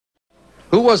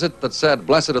Who was it that said,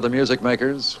 blessed are the music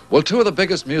makers? Well, two of the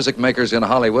biggest music makers in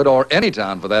Hollywood, or any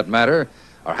town for that matter,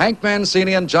 are Hank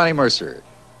Mancini and Johnny Mercer.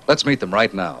 Let's meet them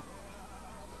right now.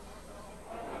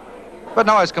 But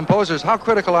now, as composers, how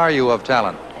critical are you of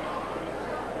talent?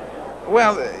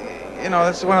 Well, you know,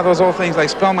 that's one of those old things like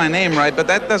spell my name right, but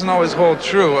that doesn't always hold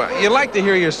true. You like to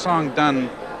hear your song done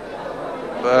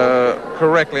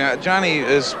correctly. Johnny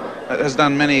has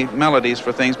done many melodies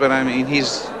for things, but I mean,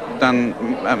 he's done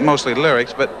mostly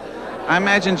lyrics. But I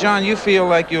imagine, John, you feel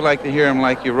like you like to hear him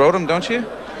like you wrote him, don't you?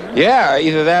 Yeah,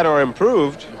 either that or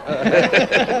improved.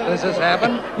 Does this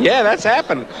happen? Yeah, that's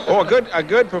happened. Oh, a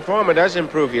good performer does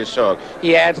improve your song.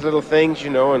 He adds little things, you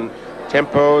know, and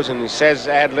tempos, and he says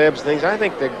ad-libs, things. I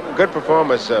think the good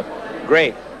performers are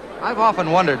great. I've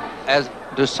often wondered,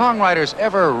 do songwriters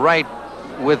ever write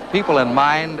with people in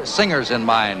mind, singers in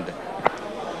mind?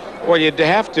 Well, you'd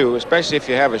have to, especially if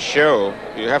you have a show.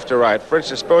 You have to write. For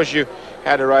instance, suppose you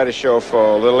had to write a show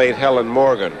for the late Helen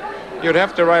Morgan. You'd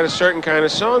have to write a certain kind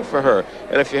of song for her.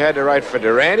 And if you had to write for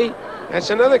Durante,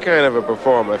 that's another kind of a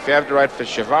performer. If you have to write for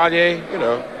Chevalier, you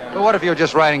know. But what if you were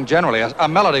just writing generally? A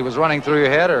melody was running through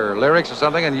your head, or lyrics or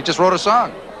something, and you just wrote a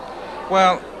song?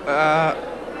 Well,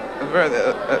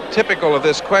 typical of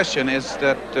this question is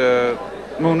that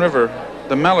Moon River,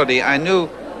 the melody,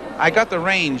 I got the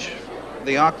range,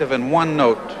 the octave in one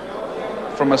note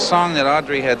from a song that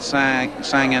Audrey had sang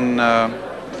in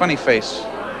Funny Face.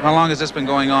 How long has this been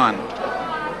going on?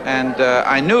 And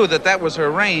I knew that was her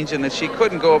range and that she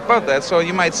couldn't go above that, so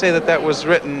you might say that was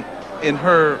written in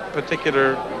her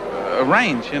particular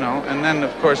range, you know. And then,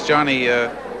 of course, Johnny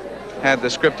had the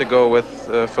script to go with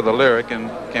for the lyric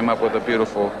and came up with a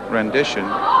beautiful rendition.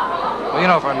 Well, you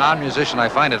know, for a non-musician, I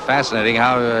find it fascinating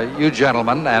how you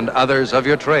gentlemen and others of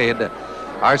your trade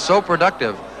are so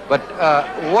productive. But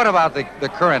what about the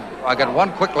current? I got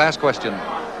one quick last question.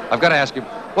 I've got to ask you,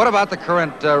 what about the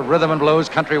current rhythm and blues,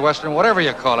 country western, whatever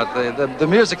you call it, the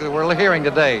music that we're hearing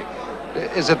today?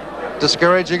 Is it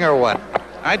discouraging or what?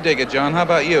 I dig it, John. How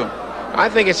about you? I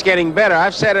think it's getting better.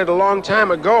 I've said it a long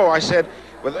time ago. I said,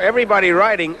 with everybody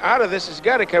writing, out of this has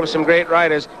got to come some great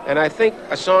writers. And I think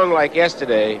a song like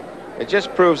Yesterday, it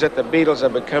just proves that the Beatles are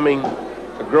becoming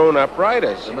grown-up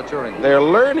writers. They're maturing. They're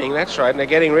learning, that's right, and they're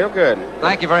getting real good.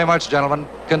 Thank you very much, gentlemen.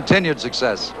 Continued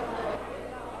success.